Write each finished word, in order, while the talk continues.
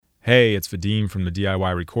Hey, it's Vadim from the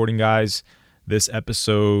DIY Recording Guys. This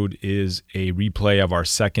episode is a replay of our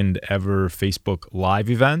second ever Facebook Live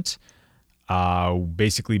event.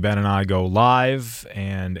 Basically, Ben and I go live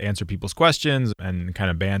and answer people's questions and kind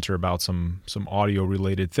of banter about some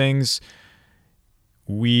audio-related things.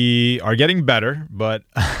 We are getting better, but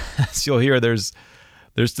as you'll hear, there's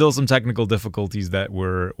still some technical difficulties that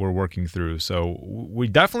we're working through. So we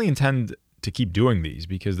definitely intend to keep doing these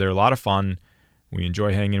because they're a lot of fun. We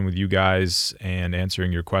enjoy hanging with you guys and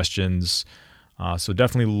answering your questions. So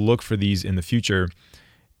definitely look for these in the future.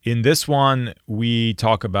 In this one, we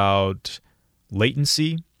talk about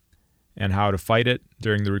latency and how to fight it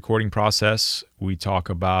during the recording process. We talk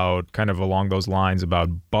about kind of along those lines about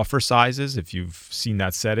buffer sizes. If you've seen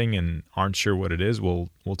that setting and aren't sure what it is, we'll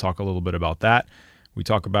talk a little bit about that. We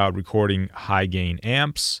talk about recording high gain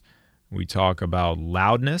amps. We talk about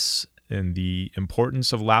loudness and the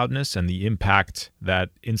importance of loudness and the impact that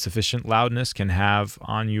insufficient loudness can have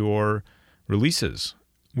on your releases.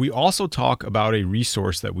 We also talk about a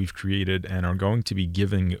resource that we've created and are going to be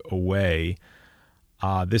giving away.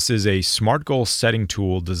 This is a SMART goal setting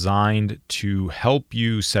tool designed to help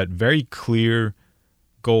you set very clear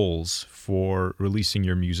goals for releasing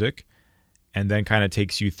your music, and then kind of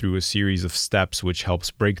takes you through a series of steps which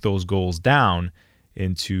helps break those goals down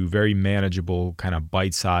into very manageable kind of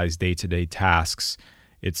bite-sized day-to-day tasks.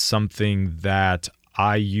 It's something that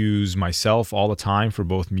I use myself all the time for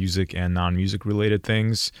both music and non-music related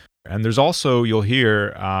things. And there's also, you'll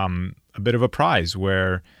hear, a bit of a prize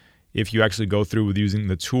where if you actually go through with using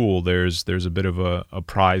the tool, there's a bit of a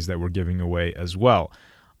prize that we're giving away as well.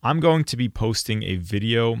 I'm going to be posting a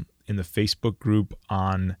video in the Facebook group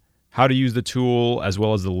on how to use the tool, as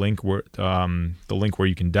well as the link where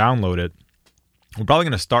you can download it. We're probably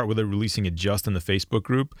going to start with releasing it just in the Facebook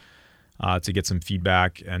group to get some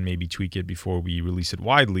feedback and maybe tweak it before we release it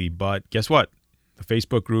widely. But guess what? The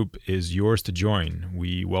Facebook group is yours to join.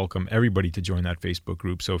 We welcome everybody to join that Facebook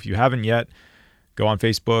group. So if you haven't yet, go on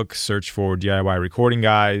Facebook, search for DIY Recording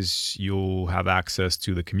Guys. You'll have access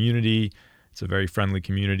to the community. It's a very friendly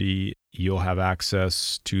community. You'll have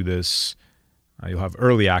access to this. You'll have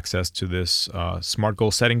early access to this SMART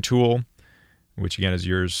goal setting tool, which again is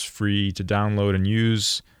yours free to download and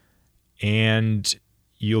use. And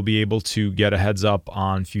you'll be able to get a heads up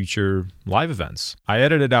on future live events. I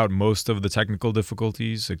edited out most of the technical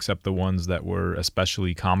difficulties, except the ones that were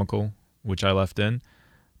especially comical, which I left in.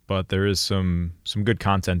 But there is some good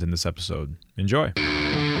content in this episode. Enjoy.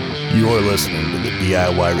 You're listening to the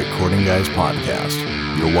DIY Recording Guys podcast,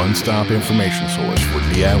 your one-stop information source for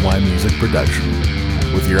DIY music production,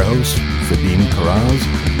 with your hosts, Vadim Karaz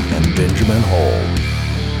and Benjamin Hall.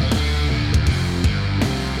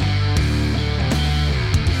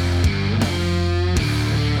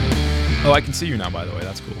 Oh, I can see you now, by the way.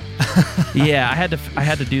 That's cool. Yeah, I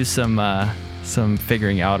had to do some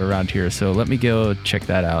figuring out around here, so let me go check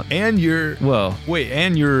that out. And you're whoa.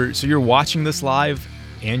 So you're watching this live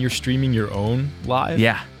and you're streaming your own live?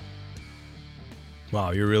 Yeah.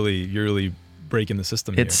 Wow, you're really breaking the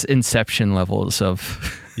system here. It's Inception levels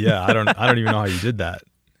of Yeah, I don't even know how you did that.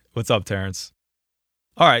 What's up, Terrence?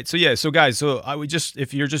 All right, so guys,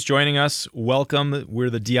 if you're just joining us, welcome. We're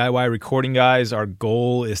the DIY Recording Guys. Our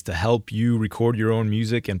goal is to help you record your own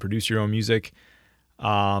music and produce your own music.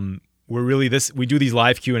 We do these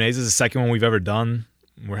live Q&As. This is the second one we've ever done.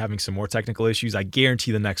 We're having some more technical issues. I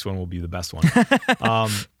guarantee the next one will be the best one.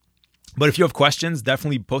 But if you have questions,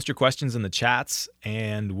 definitely post your questions in the chats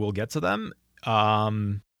and we'll get to them.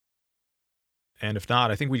 And if not,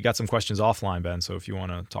 I think we got some questions offline, Ben. So if you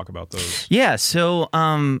want to talk about those. Yeah. So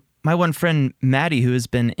my one friend, Maddie, who has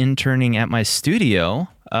been interning at my studio,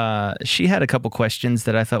 she had a couple questions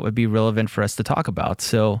that I thought would be relevant for us to talk about.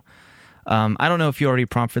 So I don't know if you already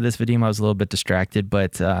prompt for this, Vadim. I was a little bit distracted,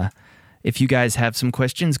 but if you guys have some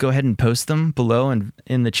questions, go ahead and post them below and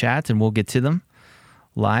in the chat, and we'll get to them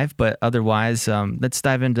live. But otherwise, let's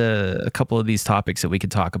dive into a couple of these topics that we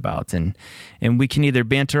could talk about, and we can either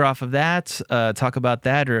banter off of that, talk about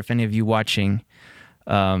that, or if any of you watching,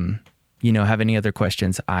 have any other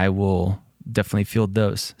questions, I will definitely field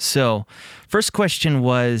those. So, first question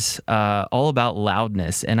was all about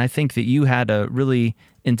loudness, and I think that you had a really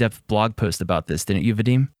in-depth blog post about this, didn't you,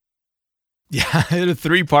 Vadim? Yeah, I had a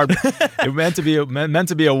 3-part. It meant to be a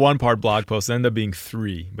 1-part blog post. It ended up being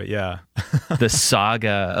 3, but yeah. The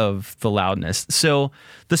saga of the loudness. So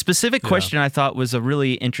the specific question I thought was a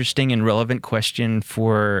really interesting and relevant question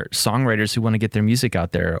for songwriters who want to get their music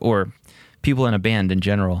out there, or people in a band in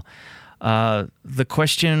general. The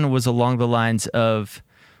question was along the lines of,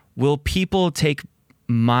 will people take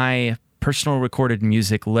my personal recorded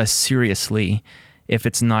music less seriously if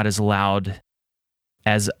it's not as loud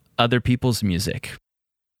as other people's music,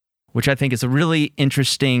 which I think is a really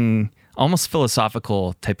interesting, almost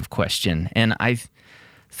philosophical type of question. And I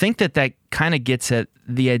think that kind of gets at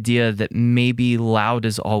the idea that maybe loud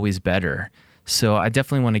is always better. So I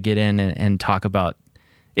definitely want to get in and talk about,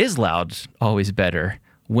 is loud always better?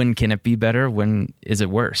 When can it be better? When is it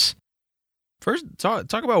worse? First,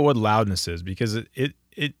 talk about what loudness is, because it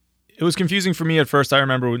was confusing for me at first. I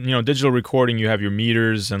remember, digital recording, you have your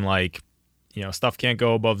meters and stuff can't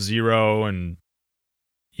go above 0, and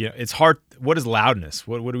it's hard. What is loudness?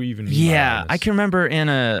 What do we even mean by loudness? I can remember in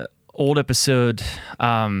a old episode,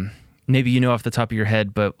 maybe off the top of your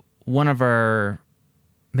head, but one of our,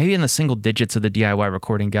 maybe in the single digits of the DIY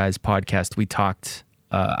Recording Guys podcast, we talked,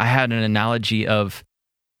 I had an analogy of,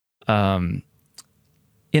 in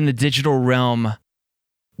the digital realm,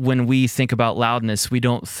 when we think about loudness, we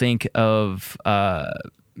don't think of,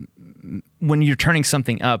 when you're turning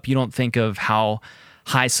something up, you don't think of how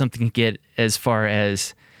high something can get as far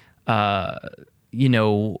as,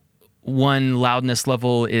 one loudness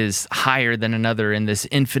level is higher than another, and this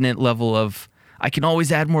infinite level of, I can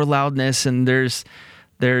always add more loudness, and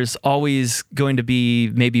there's always going to be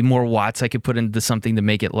maybe more watts I could put into something to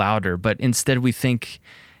make it louder. But instead we think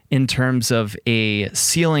in terms of a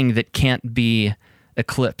ceiling that can't be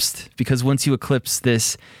eclipsed, because once you eclipse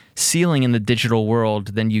this ceiling in the digital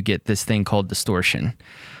world, then you get this thing called distortion.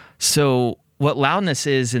 So what loudness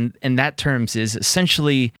is in that terms is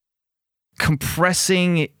essentially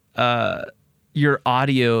compressing your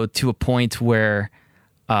audio to a point where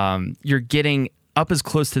you're getting up as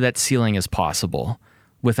close to that ceiling as possible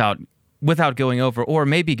without going over, or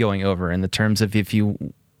maybe going over, in the terms of if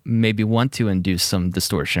you maybe want to induce some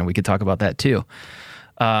distortion. We could talk about that too.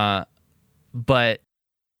 But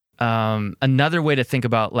another way to think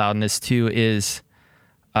about loudness too is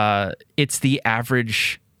it's the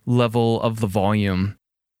average level of the volume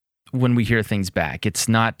when we hear things back. It's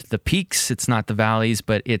not the peaks, it's not the valleys,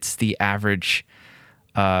 but it's the average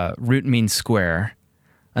root mean square.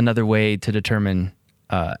 Another way to determine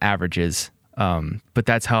averages. But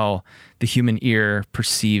that's how the human ear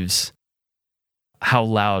perceives how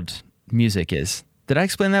loud music is. Did I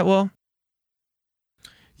explain that well?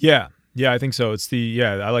 Yeah, I think so.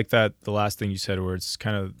 I like that, the last thing you said, where it's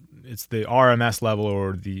the RMS level,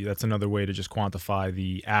 or that's another way to just quantify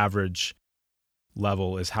the average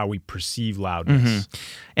level, is how we perceive loudness. Mm-hmm.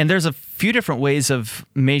 And there's a few different ways of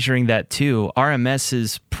measuring that too. RMS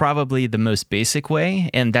is probably the most basic way,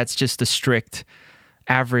 and that's just a strict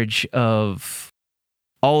average of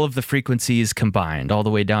all of the frequencies combined, all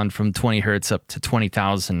the way down from 20 hertz up to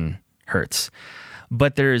 20,000 hertz.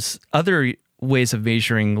 But there's other ways of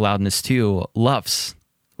measuring loudness too, LUFS,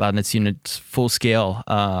 loudness units, full scale,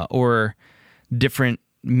 or different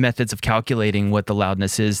methods of calculating what the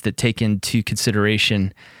loudness is that take into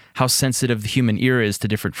consideration how sensitive the human ear is to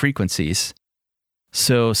different frequencies.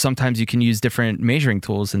 So sometimes you can use different measuring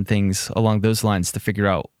tools and things along those lines to figure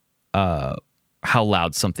out how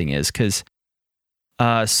loud something is, because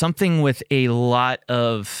something with a lot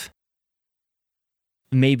of,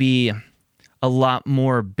 maybe a lot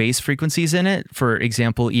more bass frequencies in it, for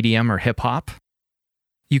example, EDM or hip hop,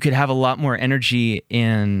 you could have a lot more energy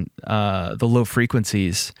in the low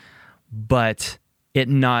frequencies, but it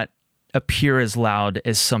not appear as loud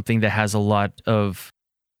as something that has a lot of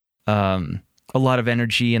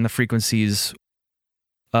energy in the frequencies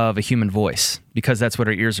of a human voice, because that's what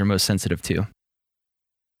our ears are most sensitive to.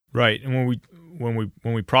 Right, and when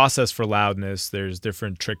we process for loudness, there's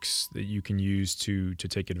different tricks that you can use to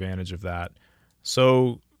take advantage of that.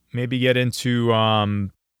 So maybe get into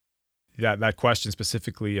that question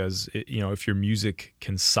specifically, as if your music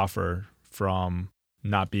can suffer from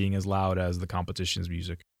not being as loud as the competition's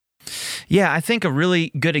music. Yeah, I think a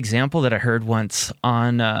really good example that I heard once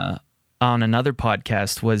on another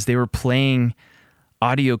podcast was they were playing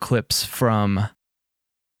audio clips from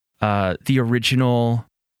the original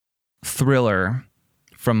Thriller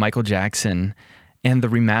from Michael Jackson and the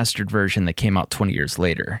remastered version that came out 20 years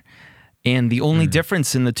later. And the only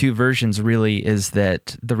difference in the two versions really is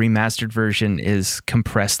that the remastered version is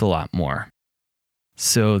compressed a lot more.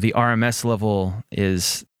 So the RMS level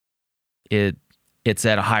it's at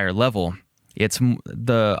a higher level.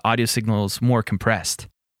 The audio signal is more compressed.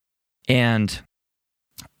 And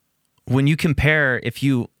when you compare, if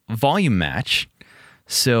you volume match,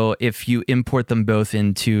 so if you import them both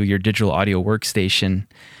into your digital audio workstation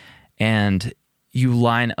and you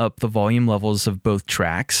line up the volume levels of both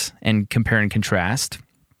tracks and compare and contrast,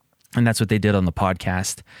 and that's what they did on the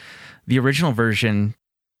podcast, the original version,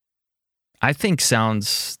 I think,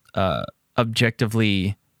 sounds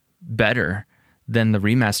objectively better than the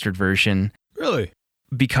remastered version. Really?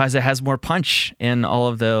 Because it has more punch and all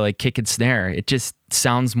of the like kick and snare. It just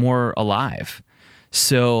sounds more alive.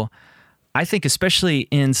 So I think especially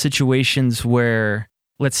in situations where,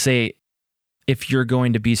 let's say, if you're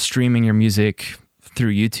going to be streaming your music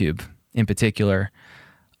through YouTube in particular,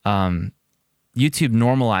 YouTube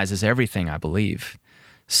normalizes everything, I believe.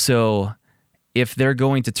 So if they're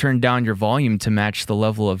going to turn down your volume to match the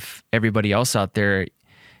level of everybody else out there,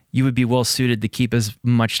 you would be well suited to keep as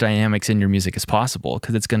much dynamics in your music as possible,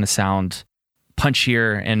 because it's going to sound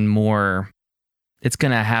punchier and more, it's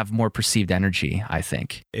going to have more perceived energy, I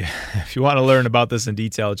think. If you want to learn about this in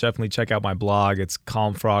detail, definitely check out my blog. It's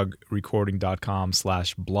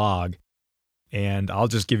calmfrogrecording.com/blog. And I'll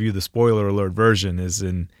just give you the spoiler alert version is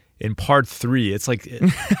in part 3. It's like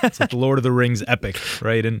the Lord of the Rings epic,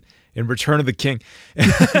 right? And in Return of the King.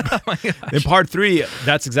 Oh my gosh. In part 3,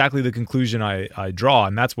 that's exactly the conclusion I draw.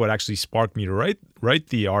 And that's what actually sparked me to write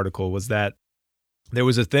the article, was that there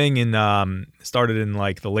was a thing started in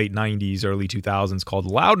like the late 90s, early 2000s called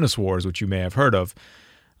Loudness Wars, which you may have heard of,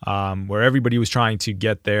 where everybody was trying to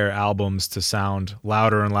get their albums to sound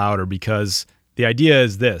louder and louder, because the idea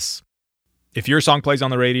is this. If your song plays on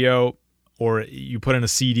the radio, or you put in a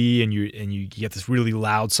CD and you get this really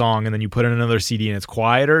loud song, and then you put in another CD and it's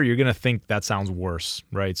quieter, you're going to think that sounds worse,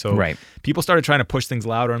 right? So people started trying to push things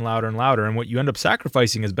louder and louder and louder, and what you end up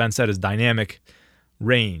sacrificing, as Ben said, is dynamic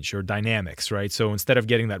range or dynamics, right? So instead of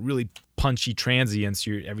getting that really punchy transients,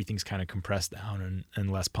 everything's kind of compressed down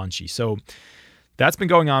and less punchy. So that's been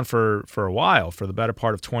going on for a while, for the better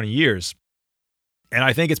part of 20 years. And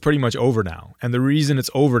I think it's pretty much over now. And the reason it's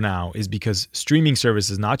over now is because streaming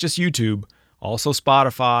services, not just YouTube, also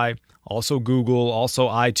Spotify, also Google, also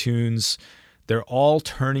iTunes, they're all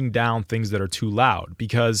turning down things that are too loud,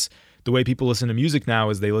 because the way people listen to music now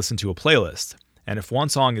is they listen to a playlist. And if one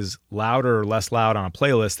song is louder or less loud on a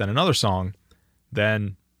playlist than another song,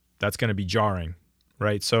 then that's going to be jarring,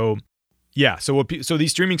 right? So yeah, so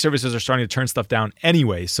these streaming services are starting to turn stuff down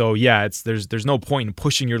anyway. So yeah, there's no point in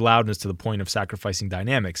pushing your loudness to the point of sacrificing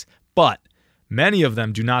dynamics. But many of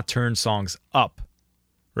them do not turn songs up,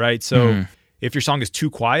 right? So if your song is too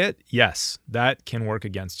quiet, yes, that can work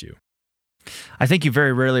against you. I think you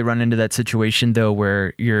very rarely run into that situation though,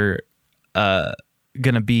 where you're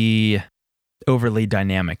gonna be overly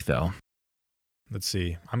dynamic though. Let's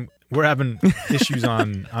see. We're having issues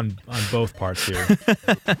on both parts here.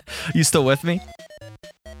 You still with me?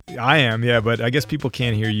 I am, yeah, but I guess people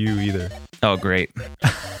can't hear you either. Oh, great.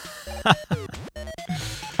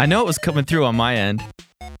 I know it was coming through on my end.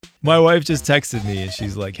 My wife just texted me and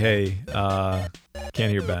she's like, "Hey,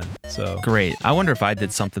 can't hear Ben." So great. I wonder if I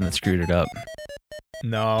did something that screwed it up.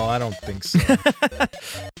 No, I don't think so.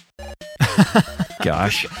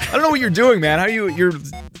 Gosh. I don't know what you're doing, man. How you're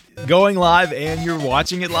going live and you're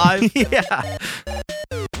watching it live? Yeah.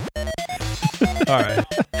 All right.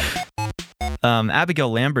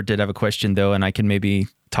 Abigail Lambert did have a question though, and I can maybe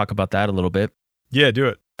talk about that a little bit. Yeah, do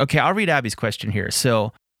it. Okay, I'll read Abby's question here.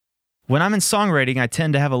 So, when I'm in songwriting, I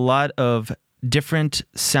tend to have a lot of different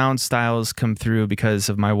sound styles come through because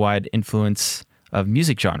of my wide influence of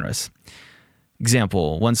music genres.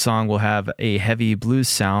 Example, one song will have a heavy blues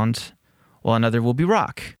sound, while another will be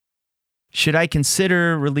rock. Should I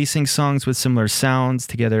consider releasing songs with similar sounds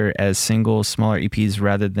together as singles, smaller EPs,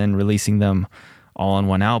 rather than releasing them all on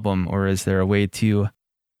one album? Or is there a way to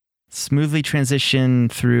smoothly transition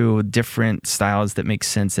through different styles that make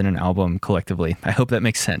sense in an album collectively? I hope that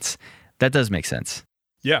makes sense. That does make sense.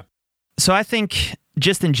 Yeah. So I think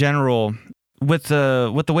just in general, with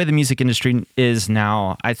the way the music industry is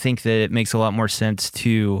now, I think that it makes a lot more sense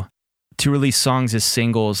to release songs as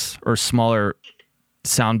singles or smaller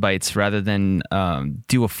sound bites rather than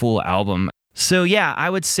do a full album. So yeah,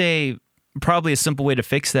 I would say probably a simple way to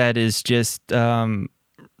fix that is just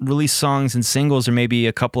release songs in singles, or maybe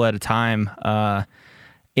a couple at a time,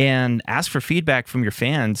 and ask for feedback from your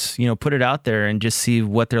fans. You know, put it out there and just see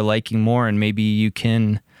what they're liking more, and maybe you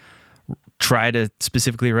can try to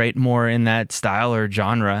specifically write more in that style or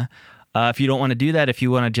genre. If you don't want to do that, if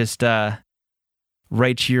you want to just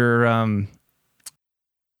write your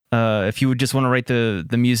if you would just want to write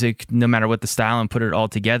the music no matter what the style and put it all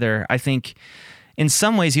together, I think in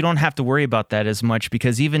some ways you don't have to worry about that as much,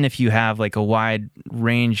 because even if you have like a wide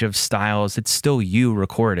range of styles, it's still you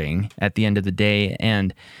recording at the end of the day.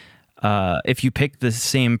 And if you pick the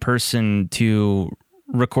same person to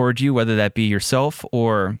record you, whether that be yourself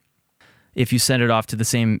or if you send it off to the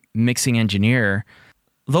same mixing engineer,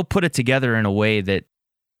 they'll put it together in a way that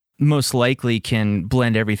most likely can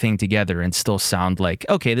blend everything together and still sound like,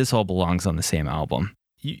 okay, this all belongs on the same album.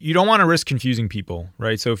 You don't want to risk confusing people,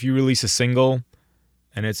 right? So if you release a single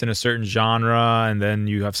and it's in a certain genre, and then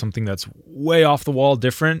you have something that's way off the wall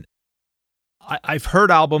different. I've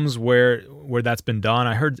heard albums where that's been done.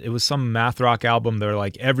 I heard it was some math rock album. They're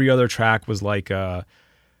like every other track was like a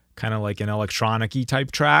kind of like an electronic-y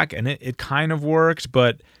type track, and it kind of worked,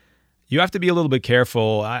 but you have to be a little bit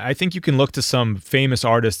careful. I think you can look to some famous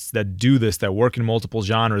artists that do this, that work in multiple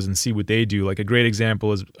genres, and see what they do. Like a great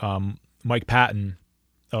example is Mike Patton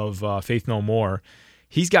of Faith No More.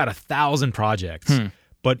 He's got 1,000 projects,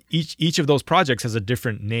 but each of those projects has a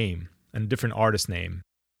different name and a different artist name.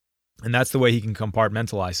 And that's the way he can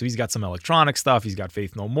compartmentalize. So he's got some electronic stuff. He's got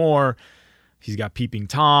Faith No More. He's got Peeping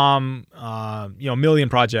Tom, a million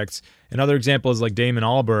projects. Another example is like Damon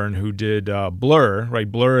Albarn, who did Blur,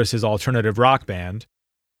 right? Blur is his alternative rock band.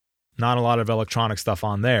 Not a lot of electronic stuff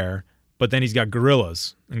on there. But then he's got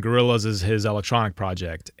Gorillaz, and Gorillaz is his electronic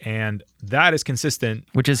project. And that is consistent.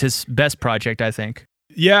 Which is his best project, I think.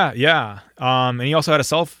 Yeah. And he also had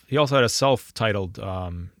a self-titled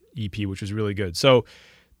EP, which was really good. So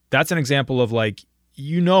that's an example of like,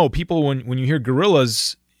 people when you hear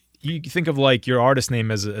Gorillaz, you think of like your artist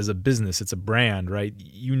name as a business. It's a brand, right?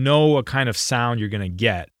 You know what kind of sound you're going to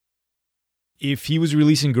get. If he was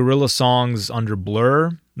releasing Gorillaz songs under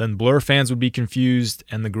Blur, then Blur fans would be confused,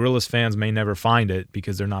 and the Gorillaz fans may never find it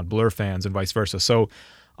because they're not Blur fans, and vice versa. So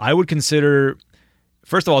I would consider,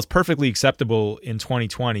 first of all, it's perfectly acceptable in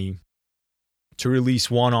 2020 to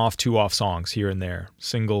release one-off, two-off songs here and there,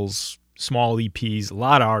 singles, small EPs. A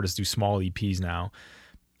lot of artists do small EPs now,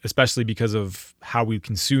 especially because of how we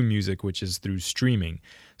consume music, which is through streaming.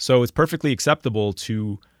 So it's perfectly acceptable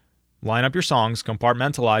to line up your songs,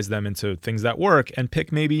 compartmentalize them into things that work, and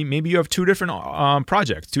pick maybe you have two different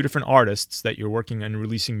projects, two different artists that you're working and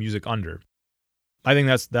releasing music under. I think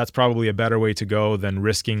that's probably a better way to go than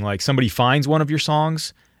risking like somebody finds one of your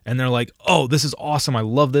songs and they're like, oh, this is awesome, I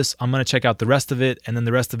love this, I'm going to check out the rest of it, and then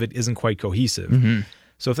the rest of it isn't quite cohesive. Mm-hmm.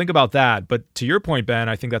 So think about that. But to your point, Ben,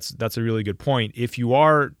 I think that's a really good point. If you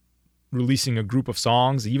are releasing a group of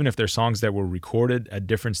songs, even if they're songs that were recorded at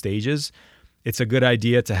different stages, it's a good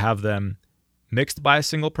idea to have them mixed by a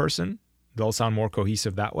single person. They'll sound more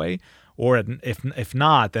cohesive that way. Or if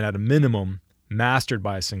not, then at a minimum, mastered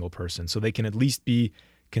by a single person, so they can at least be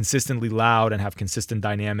consistently loud and have consistent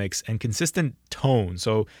dynamics and consistent tone.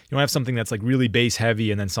 So you don't have something that's like really bass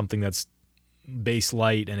heavy and then something that's bass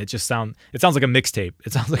light, and it sounds like a mixtape.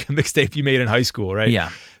 It sounds like a mixtape you made in high school, right?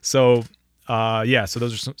 Yeah. So so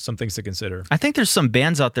those are some things to consider. I think there's some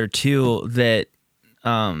bands out there too that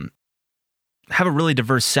have a really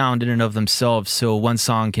diverse sound in and of themselves. So one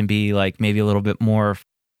song can be like maybe a little bit more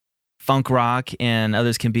funk rock, and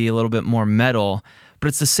others can be a little bit more metal, but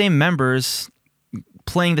it's the same members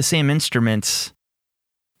playing the same instruments,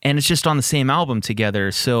 and it's just on the same album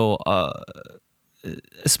together. So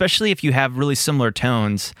especially if you have really similar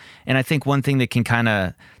tones. And I think one thing that can kind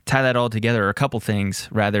of tie that all together, or a couple things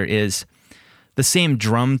rather, is the same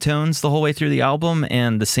drum tones the whole way through the album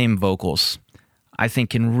and the same vocals. I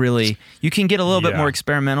think you can get a little bit more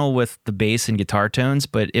experimental with the bass and guitar tones,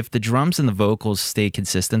 but if the drums and the vocals stay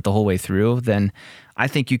consistent the whole way through, then I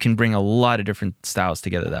think you can bring a lot of different styles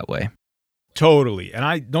together that way. Totally.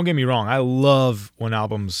 And don't get me wrong, I love when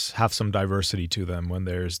albums have some diversity to them, when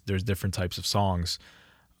there's different types of songs.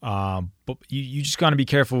 But you just got to be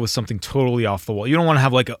careful with something totally off the wall. You don't want to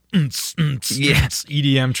have like a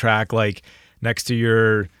EDM track like next to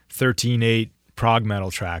your 13/8 prog metal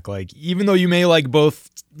track. Like, even though you may like both,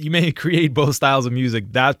 you may create both styles of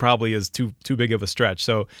music, that probably is too big of a stretch.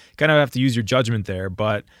 So kind of have to use your judgment there.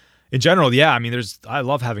 But in general, I mean, I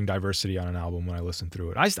love having diversity on an album when I listen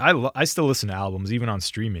through it. I still listen to albums even on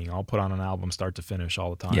streaming. I'll put on an album start to finish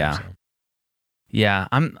all the time. Yeah. So. Yeah.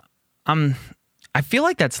 I feel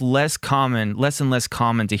like that's less and less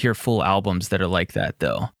common to hear full albums that are like that,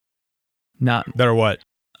 though. That are what?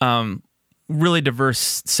 Really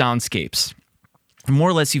diverse soundscapes. More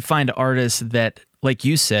or less, you find artists that, like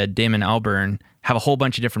you said, Damon Albarn, have a whole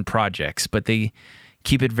bunch of different projects, but they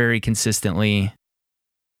keep it very consistently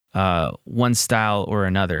one style or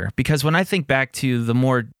another. Because when I think back to the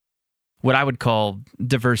more, what I would call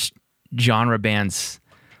diverse genre bands,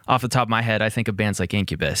 off the top of my head, I think of bands like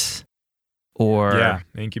Incubus. Or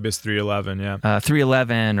Incubus 311,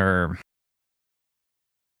 311, or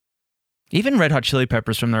even Red Hot Chili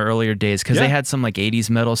Peppers from their earlier days, because they had some like 80s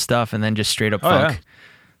metal stuff and then just straight up funk. Yeah.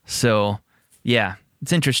 So,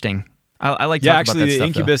 it's interesting. I like talking about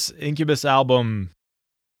that stuff. The Incubus album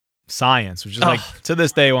Science, which is like to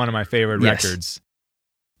this day one of my favorite records.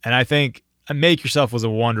 And I think Make Yourself was a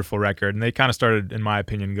wonderful record, and they kind of started, in my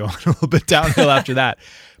opinion, going a little bit downhill after that.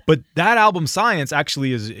 But that album Science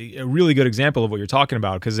actually is a really good example of what you're talking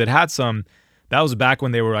about, because it had some that was back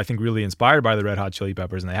when they were, I think, really inspired by the Red Hot Chili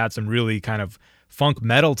Peppers, and they had some really kind of funk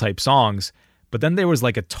metal type songs. But then there was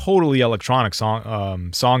like a totally electronic song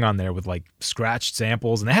on there with like scratched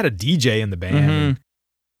samples, and they had a DJ in the band,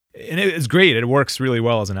 and it's great. It works really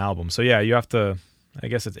well as an album. So yeah, you have to. I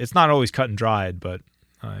guess it's not always cut and dried, but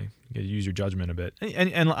you gotta use your judgment a bit.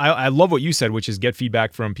 And I love what you said, which is get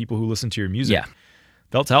feedback from people who listen to your music. Yeah.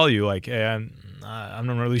 They'll tell you like, hey, I'm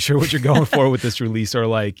not really sure what you're going for with this release, or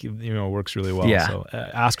like, it works really well. Yeah. So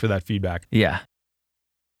ask for that feedback. Yeah.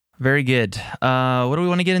 Very good. What do we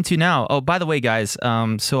want to get into now? Oh, by the way, guys,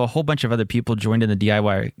 so a whole bunch of other people joined in the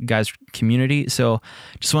DIY guys community. So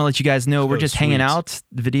just want to let you guys know we're just hanging out.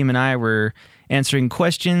 Vadim and I were answering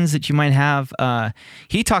questions that you might have.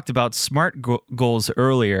 He talked about SMART goals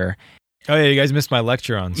earlier. Oh yeah, you guys missed my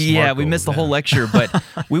lecture on SMART Yeah, goals. we missed the whole lecture, but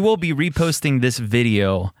we will be reposting this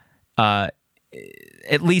video,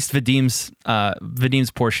 at least Vadim's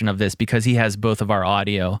portion of this, because he has both of our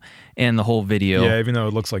audio and the whole video. Yeah, even though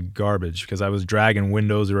it looks like garbage because I was dragging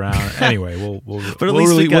windows around. Anyway,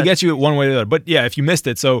 we'll get you one way or the other. But yeah, if you missed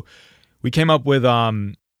it, so we came up with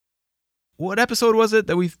what episode was it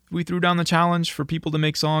that we threw down the challenge for people to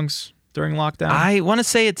make songs during lockdown? I want to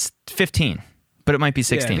say it's 15. But it might be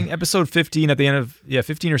 16. Yeah, I think episode 15 at the end of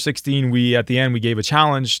 15 or 16. We gave a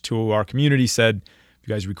challenge to our community. Said,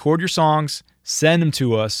 you guys record your songs, send them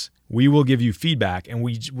to us. We will give you feedback, and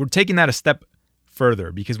we're taking that a step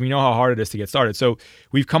further because we know how hard it is to get started. So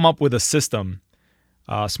we've come up with a system,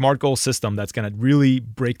 SMART goal system, that's going to really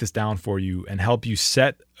break this down for you and help you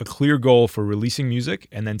set a clear goal for releasing music,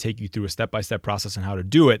 and then take you through a step-by-step process on how to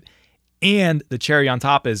do it. And the cherry on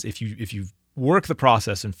top is if you work the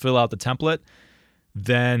process and fill out the template,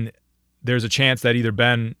 then there's a chance that either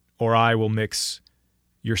Ben or I will mix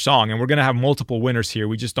your song. And we're going to have multiple winners here.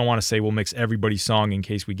 We just don't want to say we'll mix everybody's song in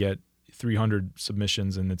case we get 300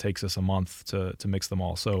 submissions and it takes us a month to mix them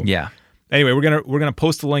all. So yeah. Anyway, we're gonna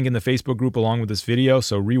post the link in the Facebook group along with this video.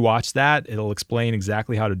 So rewatch that. It'll explain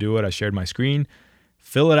exactly how to do it. I shared my screen.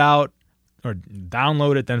 Fill it out or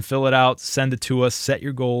download it, then fill it out, send it to us, set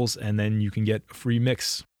your goals, and then you can get a free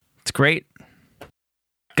mix. It's great.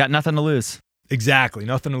 Got nothing to lose. Exactly.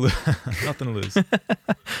 Nothing to lose. Nothing to lose.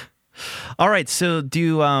 All right. So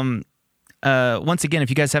once again, if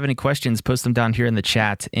you guys have any questions, post them down here in the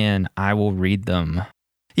chat and I will read them.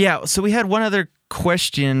 Yeah. So we had one other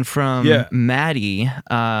question from Maddie,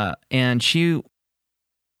 and she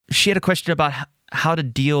had a question about how to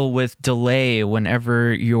deal with delay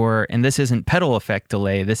whenever and this isn't pedal effect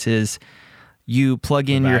delay. This is you plug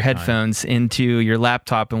in your headphones into your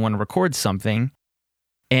laptop and want to record something,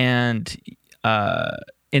 and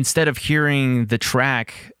instead of hearing the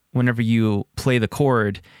track whenever you play the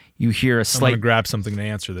chord, you hear a slight... I'm going to grab something to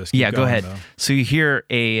answer this. Keep going, go ahead. Though. So you hear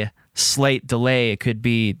a slight delay. It could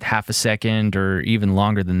be half a second or even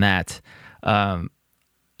longer than that,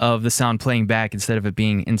 of the sound playing back instead of it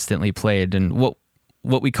being instantly played. And what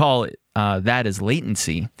we call that is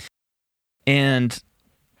latency. And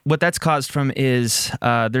what that's caused from is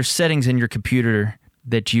there's settings in your computer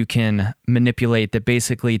that you can manipulate that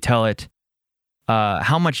basically tell it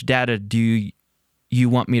how much data do you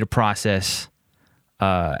want me to process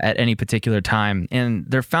at any particular time. And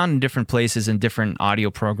they're found in different places in different audio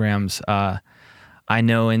programs. I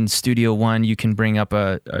know in Studio One, you can bring up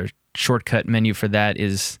a shortcut menu for that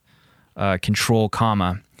is Control,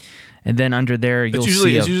 comma. And then under there, it's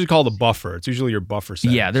usually called a buffer. It's usually your buffer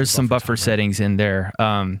settings. Yeah, there's some buffer settings in there.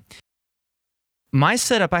 My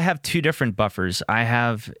setup, I have two different buffers. I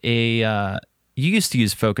have you used to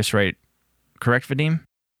use Focusrite, correct, Vadim?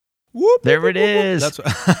 Whoop, there it is.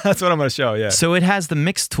 That's what I'm going to show, yeah. So it has the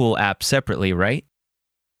Mixtool app separately, right?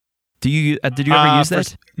 Did you ever use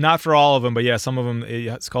that? Not for all of them, but yeah, some of them,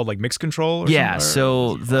 it's called like Mix Control or yeah, something.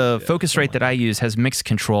 So the Focusrite that I use has Mix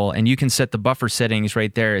Control, and you can set the buffer settings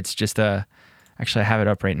right there. It's just actually I have it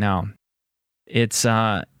up right now. It's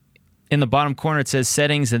in the bottom corner, it says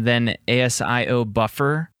settings and then ASIO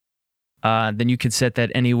buffer. Then you could set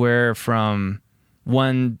that anywhere from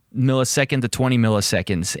 1 millisecond to 20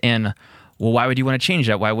 milliseconds. And well, why would you want to change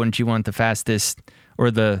that? Why wouldn't you want the fastest or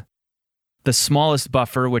the smallest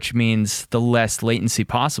buffer, which means the less latency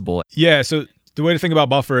possible? Yeah, so the way to think about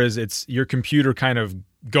buffer is it's your computer kind of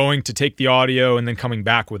going to take the audio and then coming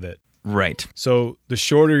back with it. Right. So the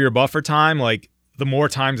shorter your buffer time, like the more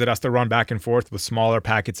times it has to run back and forth with smaller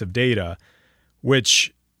packets of data,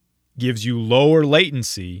 which gives you lower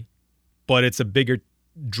latency, but it's a bigger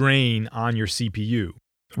drain on your CPU.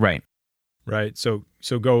 Right. Right. So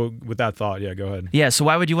go with that thought. Yeah, go ahead. Yeah. So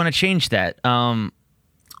why would you want to change that?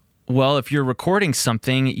 Well, if you're recording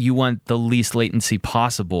something, you want the least latency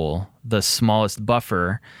possible, the smallest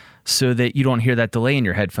buffer. so that you don't hear that delay in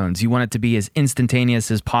your headphones. You want it to be as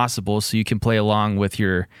instantaneous as possible so you can play along with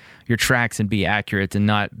your tracks and be accurate and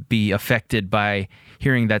not be affected by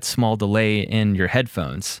hearing that small delay in your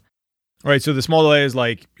headphones. All right, so the small delay is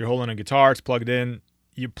like you're holding a guitar, it's plugged in,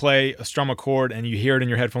 you play a strum a chord, and you hear it in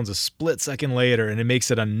your headphones a split second later, and it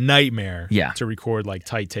makes it a nightmare to record like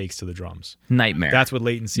tight takes to the drums. Nightmare. That's what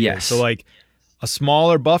latency is. So like a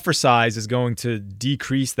smaller buffer size is going to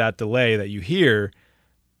decrease that delay that you hear,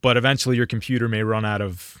 but eventually your computer may run out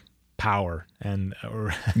of power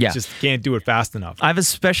or just can't do it fast enough. I've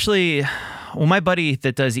my buddy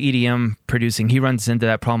that does EDM producing, he runs into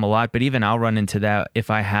that problem a lot, but even I'll run into that if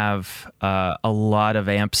I have a lot of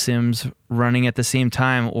amp sims running at the same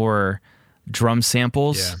time or drum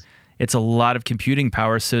samples. Yeah. It's a lot of computing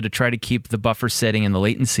power, so to try to keep the buffer setting and the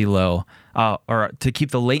latency low, or to keep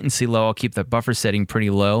the latency low, I'll keep the buffer setting pretty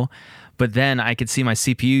low, but then I could see my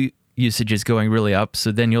CPU usage is going really up,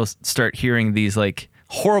 so then you'll start hearing these like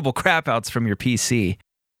horrible crap outs from your PC.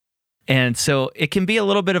 And so it can be a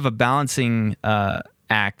little bit of a balancing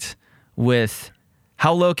act with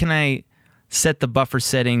how low can I set the buffer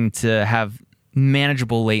setting to have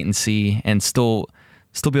manageable latency and still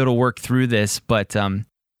be able to work through this. But on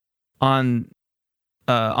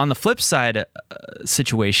the flip side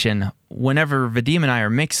situation, whenever Vadim and I are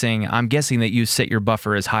mixing, I'm guessing that you set your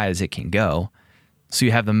buffer as high as it can go. So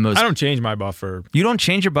you have the most... I don't change my buffer. You don't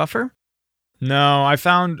change your buffer? No, I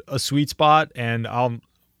found a sweet spot, and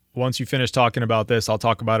once you finish talking about this, I'll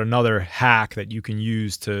talk about another hack that you can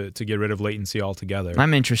use to get rid of latency altogether.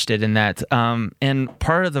 I'm interested in that. And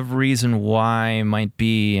part of the reason why might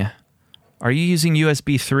be, are you using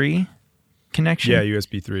USB 3 connection? Yeah,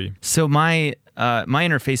 USB 3. So my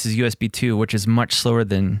interface is USB 2, which is much slower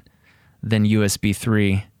than USB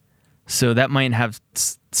 3. So that might have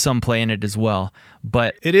some play in it as well.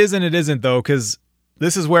 But it is and it isn't, though, because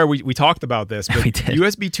this is where we talked about this. But we did.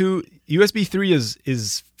 USB 3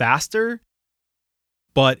 is faster,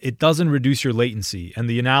 but it doesn't reduce your latency. And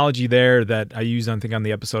the analogy there that I used, I think, on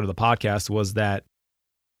the episode of the podcast was that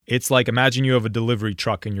it's like, imagine you have a delivery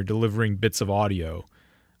truck and you're delivering bits of audio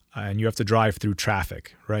and you have to drive through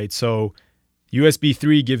traffic, right? So USB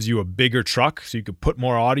 3 gives you a bigger truck, so you could put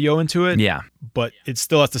more audio into it. Yeah. But it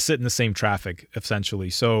still has to sit in the same traffic, essentially.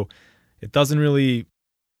 So it doesn't really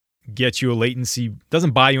get you a latency,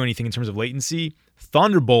 doesn't buy you anything in terms of latency.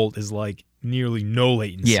 Thunderbolt is like nearly no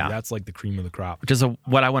latency. Yeah. That's like the cream of the crop. Which is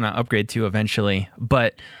what I want to upgrade to eventually.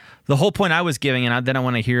 But the whole point I was giving, and then I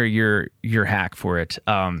want to hear your hack for it.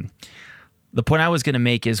 The point I was going to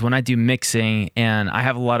make is when I do mixing and I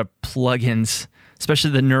have a lot of plugins,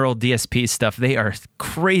 especially the Neural DSP stuff, they are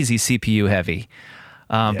crazy CPU heavy,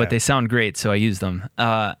 but they sound great, so I use them.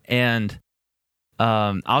 I'll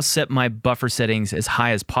set my buffer settings as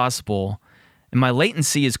high as possible, and my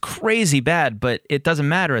latency is crazy bad, but it doesn't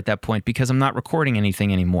matter at that point because I'm not recording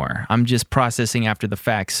anything anymore. I'm just processing after the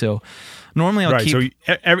fact. So normally I'll keep...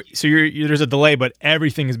 So there's a delay, but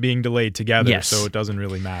everything is being delayed together, yes. So it doesn't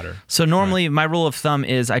really matter. So normally my rule of thumb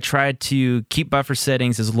is I try to keep buffer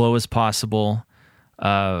settings as low as possible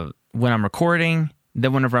when I'm recording.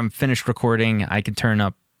 Then whenever I'm finished recording, I can turn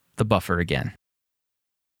up the buffer again.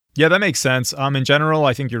 Yeah, that makes sense. In general,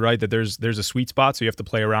 I think you're right that there's a sweet spot, so you have to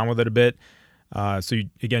play around with it a bit. So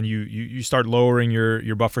you start lowering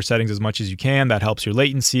your buffer settings as much as you can. That helps your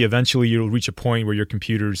latency. Eventually, you'll reach a point where your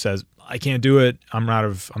computer says, "I can't do it. I'm out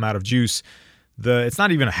of juice." It's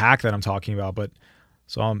not even a hack that I'm talking about, but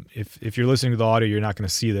so if you're listening to the audio, you're not going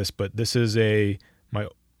to see this, but this is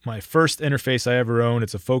my first interface I ever owned.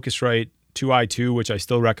 It's a Focusrite 2i2, which I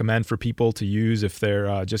still recommend for people to use if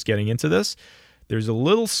they're just getting into this. There's a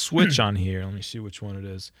little switch on here. Let me see which one it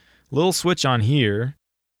is. Little switch on here.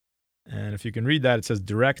 And if you can read that, it says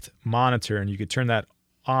direct monitor, and you could turn that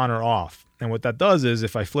on or off. And what that does is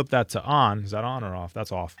if I flip that to on, is that on or off?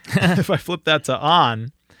 That's off. If I flip that to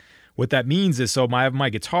on, what that means is, so I have my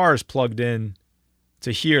guitars plugged in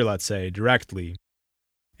to here, let's say, directly.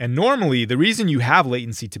 And normally, the reason you have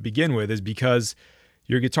latency to begin with is because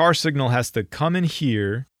your guitar signal has to come in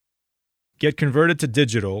here, get converted to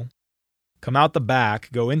digital, come out the back,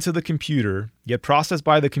 go into the computer, get processed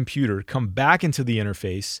by the computer, come back into the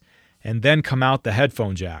interface, and then come out the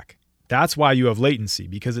headphone jack. That's why you have latency,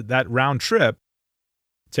 because that round trip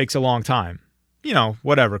takes a long time.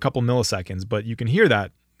 Whatever, a couple milliseconds, but you can hear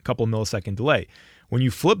that couple millisecond delay. When you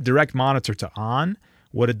flip direct monitor to on,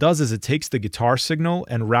 what it does is it takes the guitar signal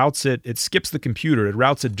and routes it skips the computer, it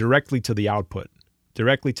routes it directly to the output,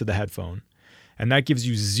 directly to the headphone. And that gives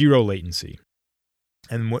you zero latency.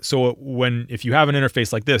 And so if you have an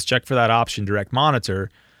interface like this, check for that option, direct monitor,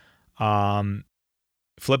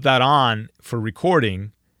 flip that on for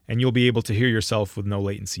recording, and you'll be able to hear yourself with no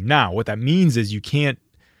latency. Now, what that means is you can't,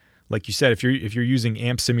 like you said, if you're using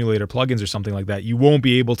amp simulator plugins or something like that, you won't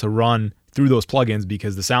be able to run through those plugins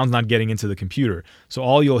because the sound's not getting into the computer. So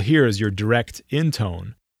all you'll hear is your direct in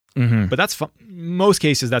tone. Mm-hmm. But that's most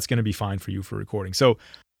cases that's going to be fine for you for recording. So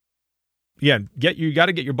yeah, you got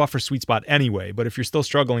to get your buffer sweet spot anyway. But if you're still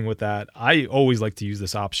struggling with that, I always like to use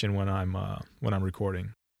this option when I'm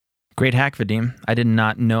recording. Great hack, Vadim. I did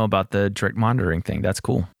not know about the direct monitoring thing. That's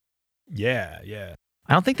cool. Yeah.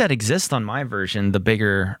 I don't think that exists on my version, the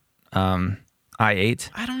bigger i8.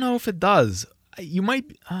 I don't know if it does. You might.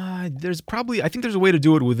 I think there's a way to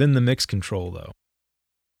do it within the mix control though.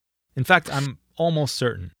 In fact, I'm almost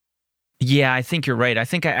certain. Yeah, I think you're right. I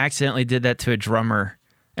think I accidentally did that to a drummer,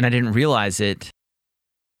 and I didn't realize it.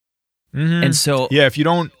 Mm-hmm. And so, yeah, if you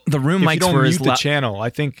don't mute the channel, I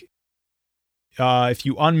think if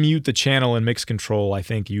you unmute the channel in mix control, I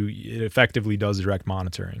think it effectively does direct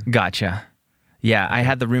monitoring. Gotcha. Yeah, I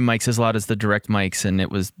had the room mics as loud as the direct mics, and it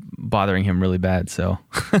was bothering him really bad. So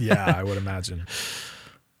yeah, I would imagine.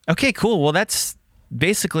 Okay, cool. Well, that's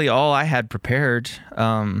basically all I had prepared.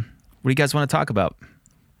 What do you guys want to talk about?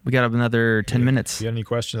 We got another 10 minutes. Do you have any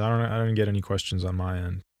questions? I don't get any questions on my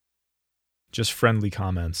end. Just friendly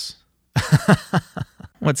comments.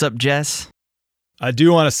 What's up, Jess? I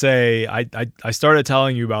do want to say I started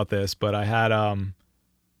telling you about this, but I had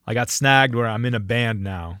I got snagged where I'm in a band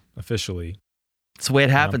now officially. It's the way it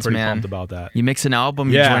happens, I'm pretty man. pumped about that. You mix an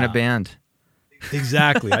album, you join a band.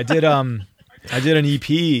 Exactly. I did an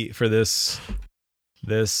EP for this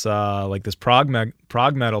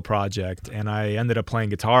prog metal project, and I ended up playing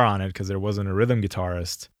guitar on it because there wasn't a rhythm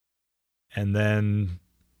guitarist. And then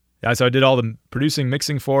so I did all the producing,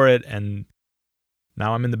 mixing for it, and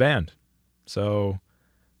now I'm in the band. So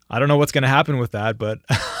I don't know what's going to happen with that, but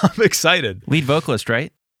I'm excited. Lead vocalist,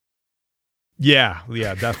 right? Yeah,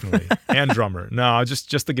 definitely. And drummer. No,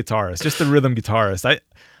 just the guitarist, just the rhythm guitarist.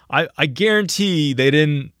 I guarantee they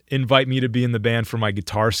didn't invite me to be in the band for my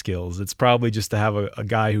guitar skills. It's probably just to have a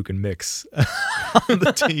guy who can mix on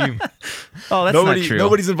the team. Oh, that's not true.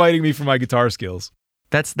 Nobody's inviting me for my guitar skills.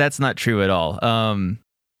 That's not true at all.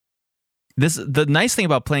 The nice thing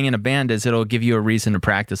about playing in a band is it'll give you a reason to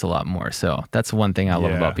practice a lot more. So that's one thing I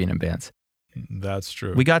love about being in bands. That's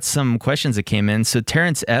true. We got some questions that came in. So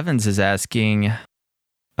Terrence Evans is asking,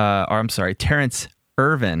 Terrence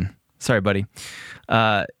Irvin. Sorry, buddy.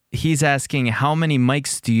 He's asking, how many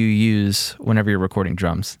mics do you use whenever you're recording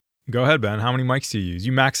drums? Go ahead, Ben. How many mics do you use?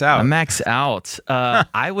 You max out. I max out.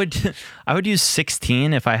 I would use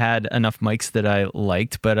 16 if I had enough mics that I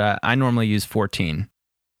liked, but I normally use 14.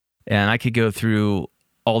 And I could go through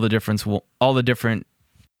all the different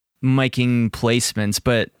miking placements,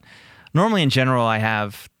 but normally in general I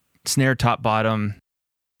have snare, top, bottom,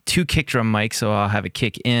 2 kick drum mics, so I'll have a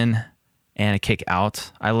kick in and a kick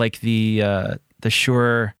out. I like the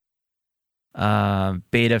Shure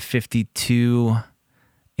Beta 52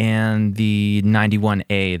 and the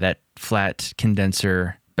 91A, that flat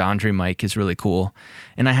condenser boundary mic is really cool.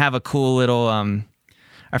 And I have a cool little,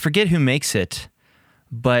 I forget who makes it,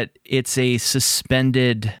 but it's a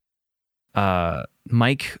suspended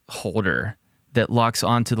mic holder that locks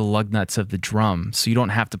onto the lug nuts of the drum, so you don't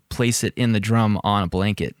have to place it in the drum on a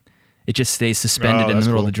blanket. It just stays suspended in the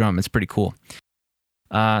middle of the drum. It's pretty cool.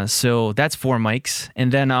 So that's 4 mics,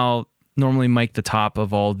 and then I'll normally mic the top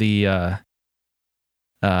of all the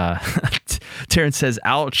Terrence says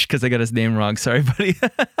ouch because I got his name wrong. Sorry, buddy.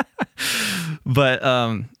 But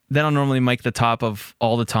then I'll normally mic the top of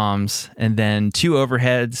all the toms, and then 2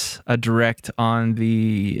 overheads, a direct on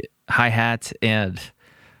the hi-hat and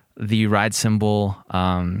the ride cymbal,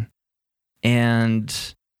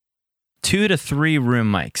 and 2 to 3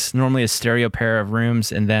 room mics. Normally a stereo pair of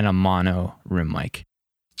rooms and then a mono room mic.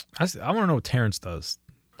 I want to know what Terrence does.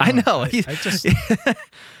 I know.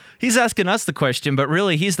 He's asking us the question, but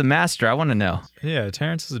really he's the master. I want to know. Yeah,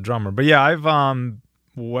 Terrence is a drummer. But yeah, I've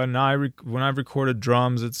when I've recorded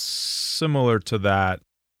drums, it's similar to that.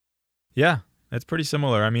 Yeah, it's pretty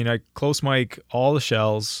similar. I mean, I close mic all the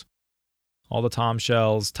shells, all the tom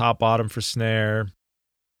shells, top, bottom for snare,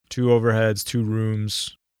 2 overheads, 2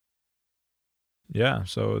 rooms. Yeah,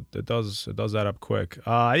 so it does that up quick.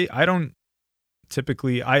 I don't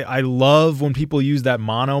typically. I love when people use that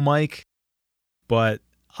mono mic, but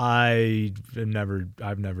I've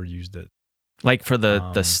never used it. Like for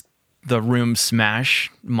the room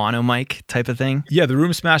smash mono mic type of thing? Yeah, the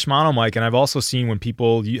room smash mono mic. And I've also seen when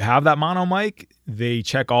people have that mono mic, they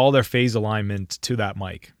check all their phase alignment to that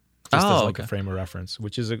mic. Just as like a frame of reference,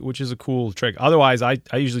 which is a cool trick. Otherwise, I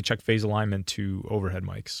usually check phase alignment to overhead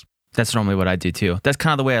mics. That's normally what I do too. That's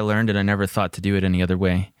kind of the way I learned it. I never thought to do it any other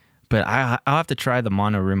way. But I'll have to try the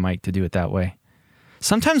mono room mic to do it that way.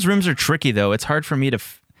 Sometimes rooms are tricky though. It's hard for me to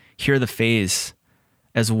hear the phase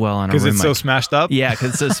as well on a room mic. Because it's so smashed up? Yeah,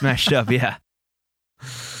 because it's so smashed up, yeah.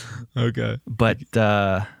 Okay. But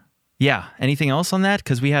yeah, anything else on that?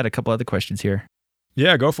 Because we had a couple other questions here.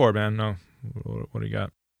 Yeah, go for it, man. No, what do you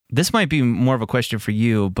got? This might be more of a question for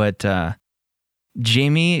you, but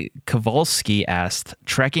Jamie Kowalski asked,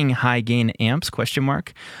 tracking high gain amps, ?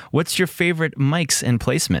 What's your favorite mics and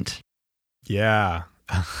placement? Yeah.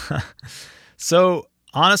 So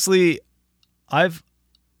honestly, I've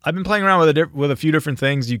been playing around with a few different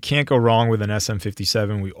things. You can't go wrong with an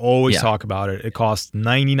SM57. We always talk about it. It costs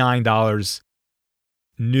 $99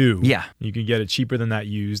 new. Yeah. You can get it cheaper than that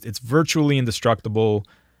used. It's virtually indestructible,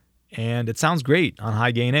 and it sounds great on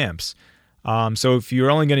high gain amps. So if you're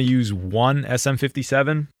only going to use one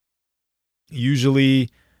SM57, usually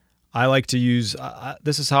I like to use,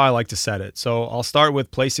 this is how I like to set it. So I'll start with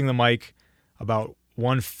placing the mic about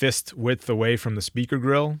 1 fist width away from the speaker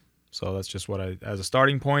grill. So that's just as a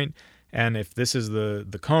starting point. And if this is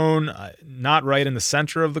the cone, not right in the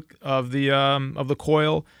center of the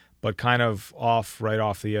coil, but kind of right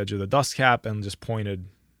off the edge of the dust cap and just pointed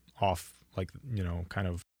off, like, kind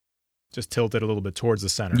of just tilted a little bit towards the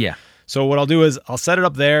center. Yeah. So what I'll do is I'll set it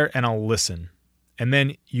up there and I'll listen. And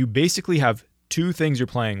then you basically have two things you're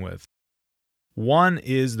playing with. One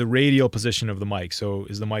is the radial position of the mic. So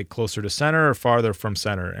is the mic closer to center or farther from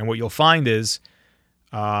center? And what you'll find is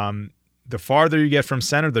the farther you get from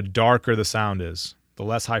center, the darker the sound is, the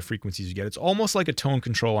less high frequencies you get. It's almost like a tone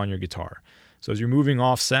control on your guitar. So as you're moving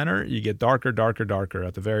off center, you get darker, darker, darker.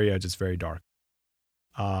 At the very edge, it's very dark.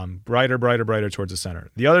 Brighter, brighter, brighter towards the center.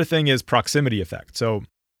 The other thing is proximity effect. So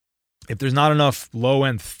if there's not enough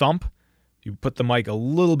low-end thump, you put the mic a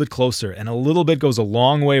little bit closer, and a little bit goes a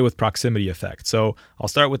long way with proximity effect. So I'll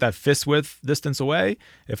start with that fist width distance away.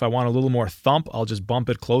 If I want a little more thump, I'll just bump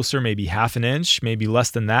it closer, maybe half an inch, maybe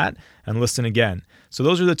less than that, and listen again. So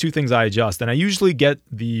those are the two things I adjust. And I usually get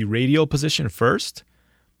the radial position first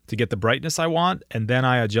to get the brightness I want, and then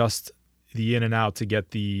I adjust the in and out to get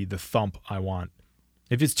the thump I want.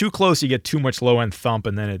 If it's too close, you get too much low-end thump,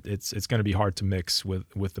 and then it's going to be hard to mix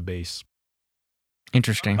with the bass.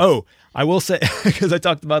 Interesting. Oh, I will say, because I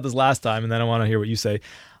talked about this last time, and then I want to hear what you say.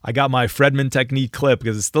 I got my Fredman Technique clip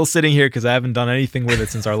because it's still sitting here because I haven't done anything with it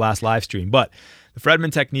since our last live stream. But the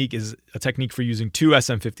Fredman Technique is a technique for using two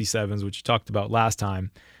SM57s, which you talked about last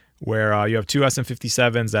time, where you have two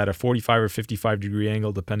SM57s at a 45 or 55 degree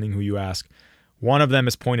angle, depending who you ask. One of them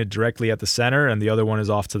is pointed directly at the center, and the other one is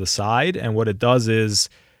off to the side. And what it does is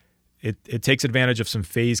it takes advantage of some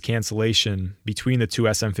phase cancellation between the two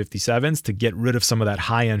SM57s to get rid of some of that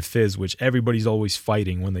high-end fizz, which everybody's always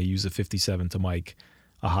fighting when they use a 57 to mic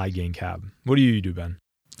a high-gain cab. What do you do, Ben?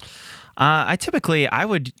 I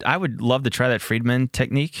would love to try that Friedman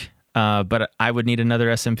technique, but I would need another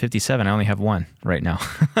SM57. I only have one right now.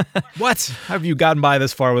 What? How have you gotten by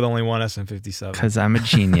this far with only one SM57? Because I'm a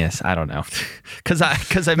genius. I don't know. Because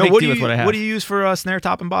I make do with what I have. What do you use for snare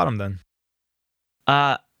top and bottom then?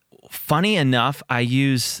 Funny enough, I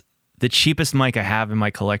use the cheapest mic I have in my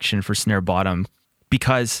collection for snare bottom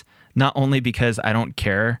not only because I don't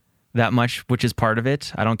care that much, which is part of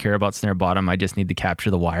it. I don't care about snare bottom. I just need to capture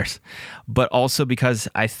the wires. But also because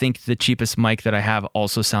I think the cheapest mic that I have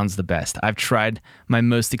also sounds the best. I've tried my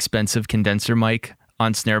most expensive condenser mic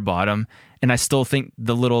on snare bottom, and I still think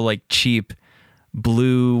the little cheap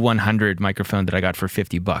Blue 100 microphone that I got for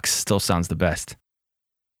 $50 still sounds the best.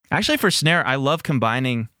 Actually, for snare, I love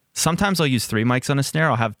combining. Sometimes I'll use 3 mics on a snare.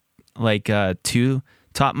 I'll have 2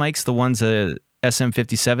 top mics. The one's a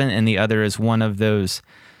SM57 and the other is one of those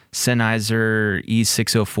Sennheiser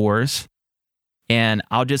E604s. And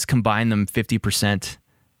I'll just combine them 50%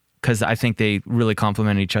 because I think they really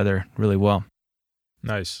complement each other really well.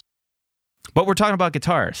 Nice. But we're talking about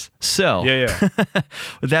guitars. So yeah.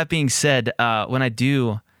 With that being said, when I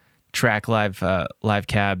do track live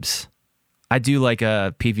cabs, I do like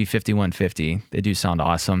a PV5150. They do sound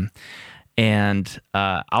awesome. And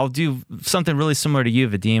I'll do something really similar to you,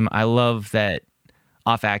 Vadim. I love that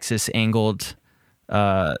off-axis angled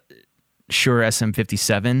Shure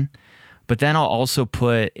SM57. But then I'll also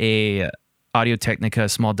put a Audio-Technica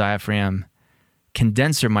small diaphragm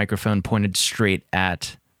condenser microphone pointed straight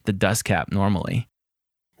at the dust cap normally.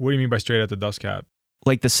 What do you mean by straight at the dust cap?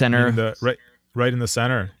 Like the center. Right in the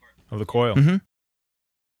center of the coil. Mm-hmm.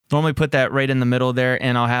 Normally put that right in the middle there,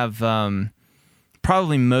 and I'll have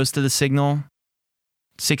probably most of the signal,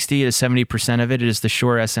 60 to 70% of it is the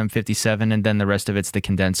Shure SM57, and then the rest of it's the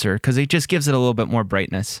condenser, because it just gives it a little bit more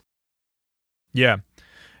brightness. Yeah.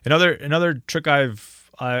 Another trick I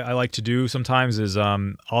like to do sometimes is I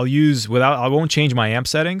won't change my amp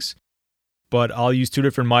settings, but I'll use two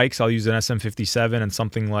different mics. I'll use an SM57 and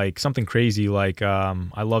something crazy like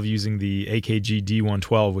I love using the AKG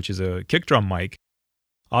D112, which is a kick drum mic.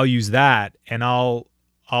 I'll use that, and I'll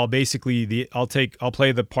play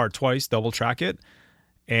the part twice, double track it,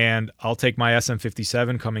 and I'll take my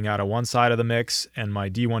SM57 coming out of one side of the mix and my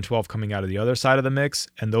D112 coming out of the other side of the mix,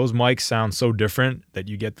 and those mics sound so different that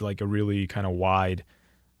you get like a really kind of wide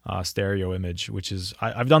stereo image, which is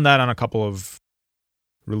I've done that on a couple of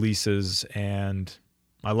releases, and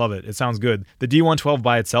I love it. It sounds good. The D112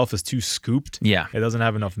 by itself is too scooped. Yeah. It doesn't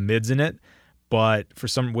have enough mids in it. But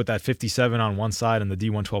with that 57 on one side and the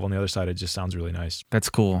D112 on the other side, it just sounds really nice. That's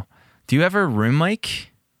cool. Do you ever room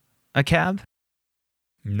mic a cab?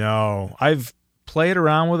 No. I've played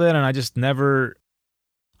around with it, and I just never...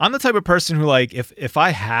 I'm the type of person who, like, if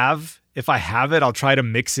I have it, I'll try to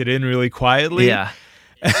mix it in really quietly. Yeah.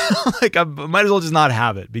 Like, I might as well just not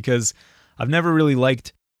have it, because I've never really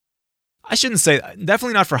liked... I shouldn't say...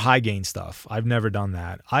 Definitely not for high gain stuff. I've never done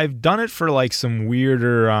that. I've done it for, like, some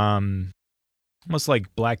weirder... almost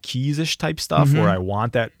like Black Keys-ish type stuff where I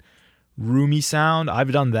want that roomy sound.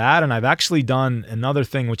 I've done that, and I've actually done another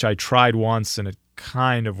thing which I tried once and it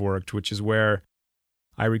kind of worked, which is where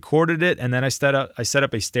I recorded it and then I set up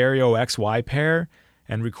a stereo XY pair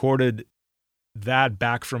and recorded that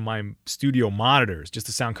back from my studio monitors, just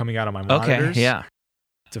the sound coming out of my monitors. Okay, yeah.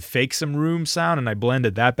 To fake some room sound, and I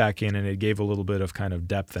blended that back in, and it gave a little bit of kind of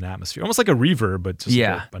depth and atmosphere, almost like a reverb, but just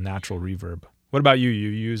like a natural reverb. What about you? You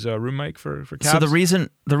use a room mic for cabs? So the reason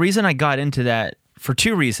I got into that for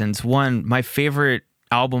two reasons. One, my favorite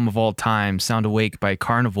album of all time, Sound Awake by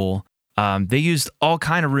Carnival, they used all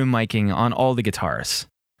kind of room miking on all the guitars.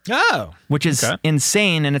 Oh, which is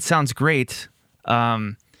insane, and it sounds great.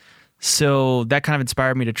 So that kind of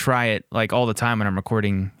inspired me to try it like all the time when I'm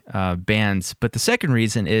recording bands. But the second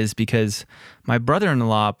reason is because my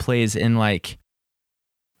brother-in-law plays in like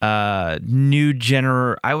new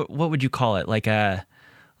what would you call it? Like a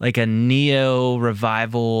neo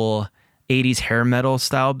revival 80s hair metal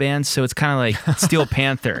style band. So it's kind of like Steel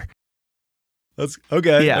Panther. That's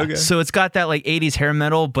okay. Yeah. Okay. So it's got that like 80s hair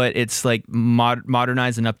metal, but it's like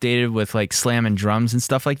modernized and updated with like slam and drums and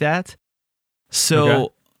stuff like that.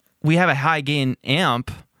 So we have a high gain amp,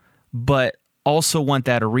 but also want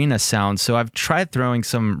that arena sound. So I've tried throwing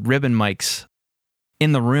some ribbon mics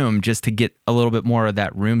in the room just to get a little bit more of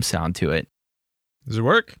that room sound to it. Does it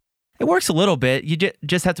work? It works a little bit. You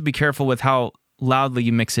just have to be careful with how loudly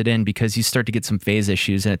you mix it in, because you start to get some phase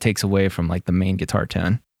issues and it takes away from like the main guitar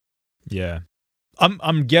tone. Yeah.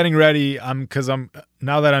 I'm getting ready. It's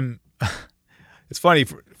funny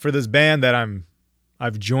for this band that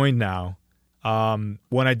I've joined now.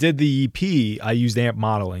 When I did the EP, I used amp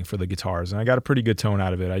modeling for the guitars, and I got a pretty good tone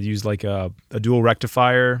out of it. I used like a dual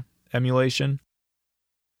rectifier emulation.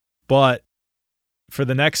 But for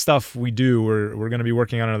the next stuff we do, we're going to be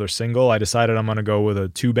working on another single. I decided I'm going to go with a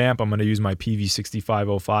tube amp. I'm going to use my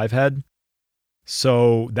PV6505 head.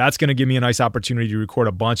 So that's going to give me a nice opportunity to record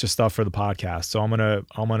a bunch of stuff for the podcast. So I'm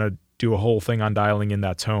going to do a whole thing on dialing in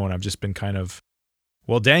that tone. I've just been kind of,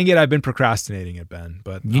 well, dang it, I've been procrastinating it, Ben.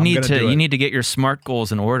 But you need to get your SMART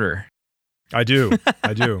goals in order. I do.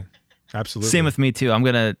 Absolutely. Same with me too. I'm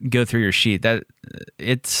gonna go through your sheet.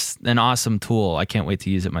 It's an awesome tool. I can't wait to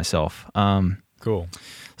use it myself. Cool.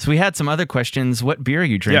 So we had some other questions. What beer are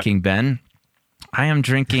you drinking, Ben? I am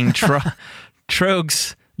drinking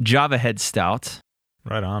Troegs Java Head Stout.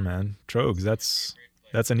 Right on, man. Troegs.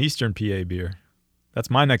 That's an Eastern PA beer. That's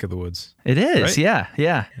my neck of the woods. It is. Right? Yeah.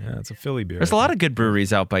 Yeah, it's a Philly beer. There's a lot of good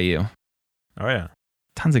breweries out by you. Oh yeah.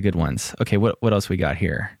 Tons of good ones. Okay, what else we got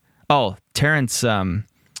here? Oh, Terrence.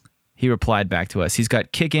 He replied back to us. He's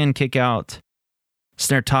got kick in, kick out,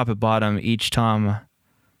 snare top at bottom, each tom,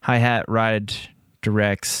 hi-hat, ride,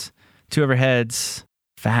 directs, two overheads,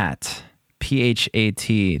 fat,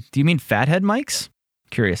 P-H-A-T. Do you mean fathead mics?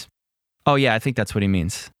 Curious. Oh, yeah, I think that's what he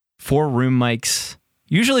means. 4 room mics,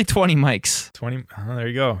 usually 20 mics. 20, there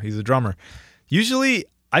you go. He's a drummer. Usually,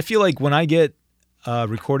 I feel like when I get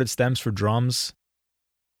recorded stems for drums,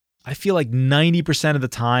 I feel like 90% of the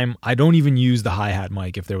time, I don't even use the hi-hat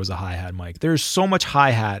mic if there was a hi-hat mic. There's so much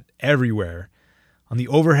hi-hat everywhere on the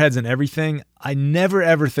overheads and everything. I never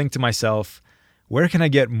ever think to myself, where can I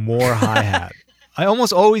get more hi-hat? I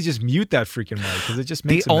almost always just mute that freaking mic because it just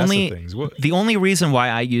makes a mess of things. The only reason why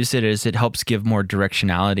I use it is it helps give more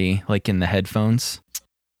directionality, like in the headphones.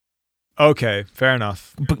 Okay, fair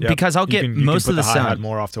enough. Because I'll get most of the sound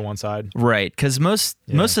more off to one side. Right, because most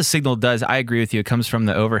of the signal does, I agree with you, it comes from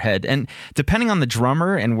the overhead. And depending on the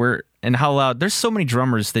drummer and where and how loud. There's so many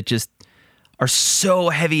drummers that just are so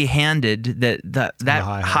heavy-handed that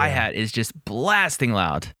hi-hat is just blasting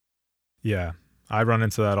loud. Yeah, I run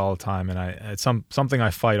into that all the time, and it's something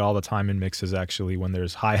I fight all the time in mixes, actually, when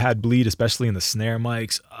there's hi-hat bleed, especially in the snare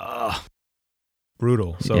mics.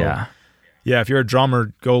 Brutal. So yeah, if you're a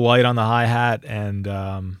drummer, go light on the hi-hat, and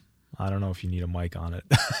I don't know if you need a mic on it.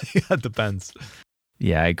 It depends.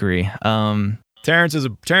 Yeah, I agree. Terrence is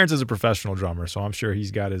a professional drummer, so I'm sure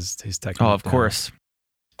he's got his technique. Oh, of course.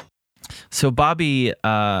 So Bobby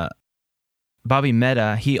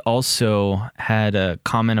Meta, he also had a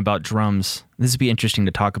comment about drums. This would be interesting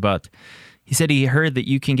to talk about. He said he heard that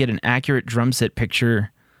you can get an accurate drum set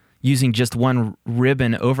picture using just one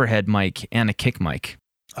ribbon overhead mic and a kick mic.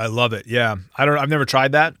 I love it. Yeah, I've never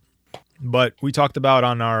tried that, but we talked about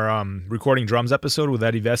on our recording drums episode with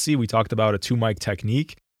Eddie Vesey. We talked about a 2-mic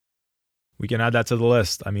technique. We can add that to the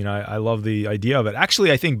list. I mean, I love the idea of it.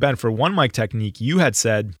 Actually, I think, Ben, for 1-mic technique, you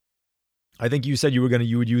said you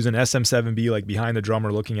would use an SM7B like behind the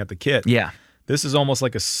drummer looking at the kit. Yeah. This is almost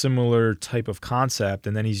like a similar type of concept.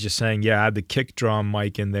 And then he's just saying, add the kick drum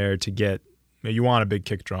mic in there to get, you want a big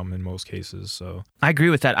kick drum in most cases. So I agree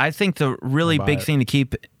with that. I think the really big thing to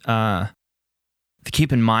keep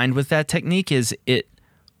in mind with that technique is it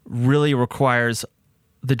really requires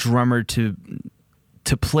the drummer to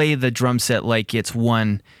play the drum set like it's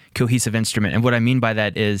one cohesive instrument. And what I mean by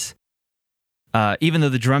that is, even though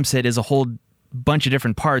the drum set is a whole bunch of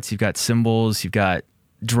different parts, you've got cymbals, you've got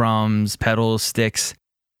drums, pedals, sticks,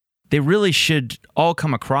 they really should all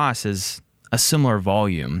come across as a similar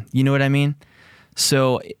volume. You know what I mean?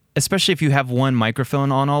 So especially if you have one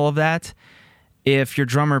microphone on all of that, if your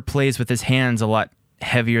drummer plays with his hands a lot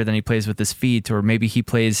heavier than he plays with his feet, or maybe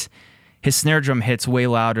his snare drum hits way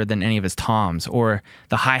louder than any of his toms, or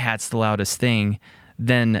the hi-hat's the loudest thing,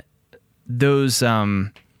 then those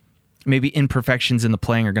maybe imperfections in the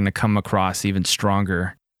playing are going to come across even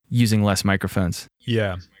stronger using less microphones.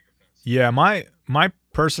 Yeah. My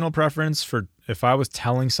personal preference for if I was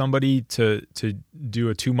telling somebody to do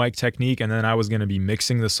a 2-mic technique and then I was going to be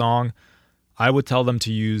mixing the song, I would tell them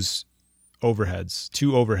to use two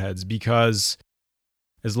overheads, because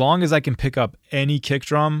as long as I can pick up any kick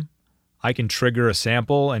drum, I can trigger a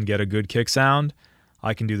sample and get a good kick sound.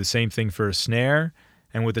 I can do the same thing for a snare.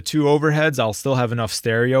 And with the 2 overheads, I'll still have enough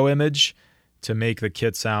stereo image to make the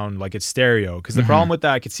kit sound like it's stereo. Because the problem with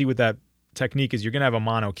that, I could see with that technique, is you're going to have a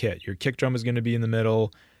mono kit. Your kick drum is going to be in the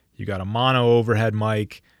middle. You got a mono overhead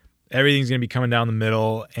mic. Everything's going to be coming down the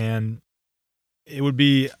middle. And I'd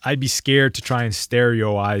be scared to try and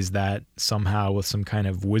stereoize that somehow with some kind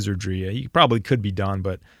of wizardry. It probably could be done,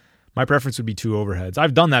 but my preference would be 2 overheads.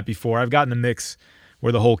 I've done that before. I've gotten a mix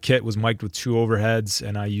where the whole kit was mic'd with 2 overheads,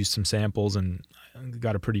 and I used some samples and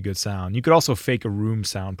got a pretty good sound. You could also fake a room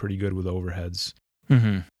sound pretty good with overheads.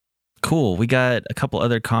 Mm-hmm. Cool. We got a couple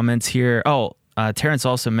other comments here. Terrence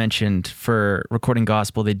also mentioned for recording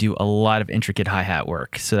gospel, they do a lot of intricate hi-hat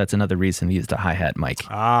work. So that's another reason to use the hi-hat mic.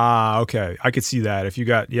 Okay. I could see that. If you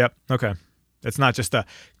got, okay. It's not just a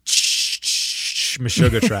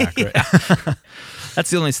Meshuggah track, right? That's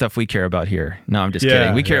the only stuff we care about here. No, I'm just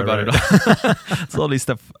kidding. We care about it all. It's the only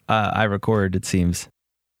stuff I record, it seems.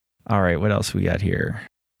 All right, what else we got here?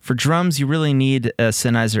 For drums, you really need a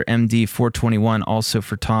Sennheiser MD421, also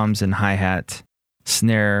for toms and hi-hat,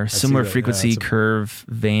 snare, similar frequency curve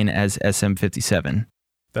vein as SM57.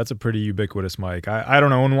 That's a pretty ubiquitous mic. I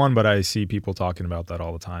don't own one, but I see people talking about that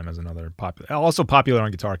all the time as another popular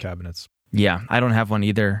on guitar cabinets. Yeah, I don't have one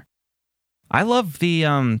either. I love the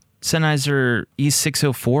Sennheiser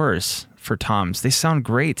E604s for toms. They sound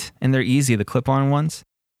great, and they're easy, the clip-on ones.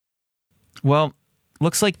 Well,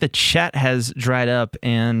 looks like the chat has dried up,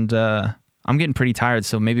 and I'm getting pretty tired,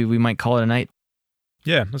 so maybe we might call it a night.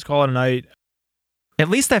 Yeah, let's call it a night. At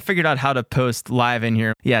least I figured out how to post live in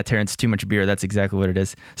here. Yeah, Terrence, too much beer. That's exactly what it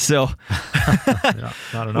is. So not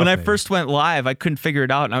enough, when I first went live, I couldn't figure it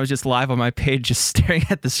out, and I was just live on my page just staring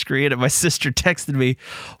at the screen, and my sister texted me,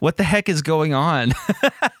 "What the heck is going on?"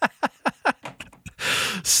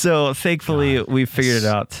 So thankfully, we figured it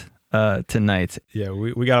out tonight. Yeah,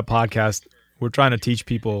 we got a podcast. We're trying to teach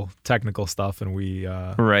people technical stuff, and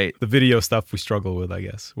right. The video stuff we struggle with, I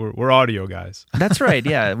guess. We're audio guys. That's right.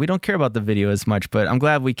 Yeah, we don't care about the video as much, but I'm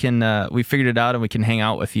glad we figured it out and we can hang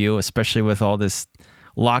out with you, especially with all this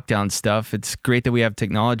lockdown stuff. It's great that we have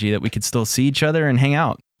technology that we can still see each other and hang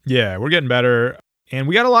out. Yeah, we're getting better, and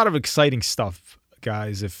we got a lot of exciting stuff,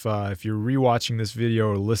 guys. If you're rewatching this video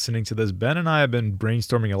or listening to this, Ben and I have been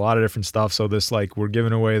brainstorming a lot of different stuff. So we're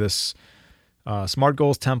giving away this Smart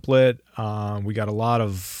Goals template. We got a lot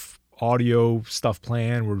of audio stuff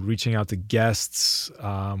planned. We're reaching out to guests.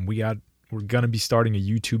 We're going to be starting a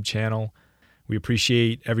YouTube channel. We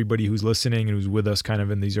appreciate everybody who's listening and who's with us kind of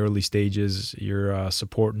in these early stages. Your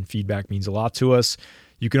support and feedback means a lot to us.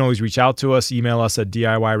 You can always reach out to us. Email us at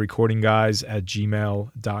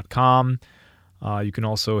DIYRecordingguys@gmail.com. You can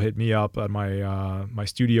also hit me up at my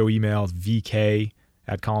studio email,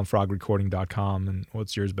 vk@columnfrogrecording.com. And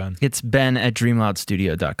what's yours, Ben? It's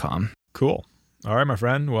ben@dreamloudstudio.com. Cool. All right, my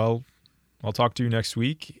friend. Well, I'll talk to you next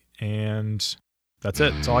week. And that's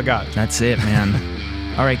it. That's all I got. That's it, man.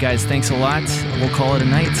 All right, guys. Thanks a lot. We'll call it a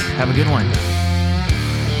night. Have a good one.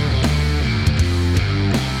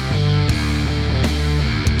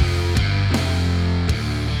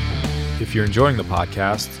 If you're enjoying the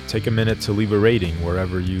podcast, take a minute to leave a rating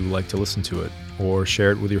wherever you like to listen to it, or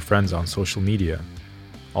share it with your friends on social media.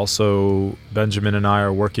 Also, Benjamin and I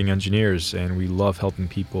are working engineers, and we love helping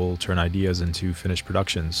people turn ideas into finished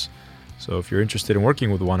productions. So if you're interested in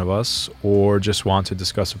working with one of us, or just want to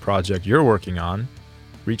discuss a project you're working on,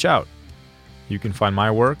 reach out. You can find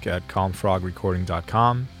my work at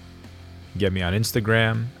columnfrogrecording.com, get me on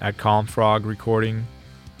Instagram at columnfrogrecording,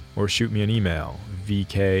 or shoot me an email,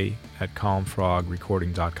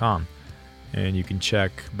 vk@columnfrogrecording.com. And you can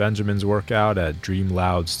check Benjamin's work out at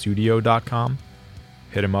dreamloudstudio.com.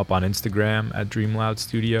 Hit him up on Instagram at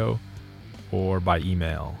dreamloudstudio, or by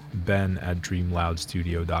email,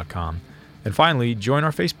 ben@dreamloudstudio.com. And finally, join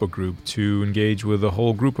our Facebook group to engage with a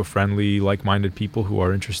whole group of friendly, like-minded people who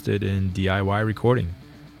are interested in DIY recording.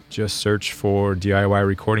 Just search for DIY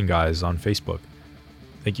Recording Guys on Facebook.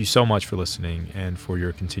 Thank you so much for listening and for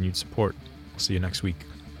your continued support. I'll see you next week.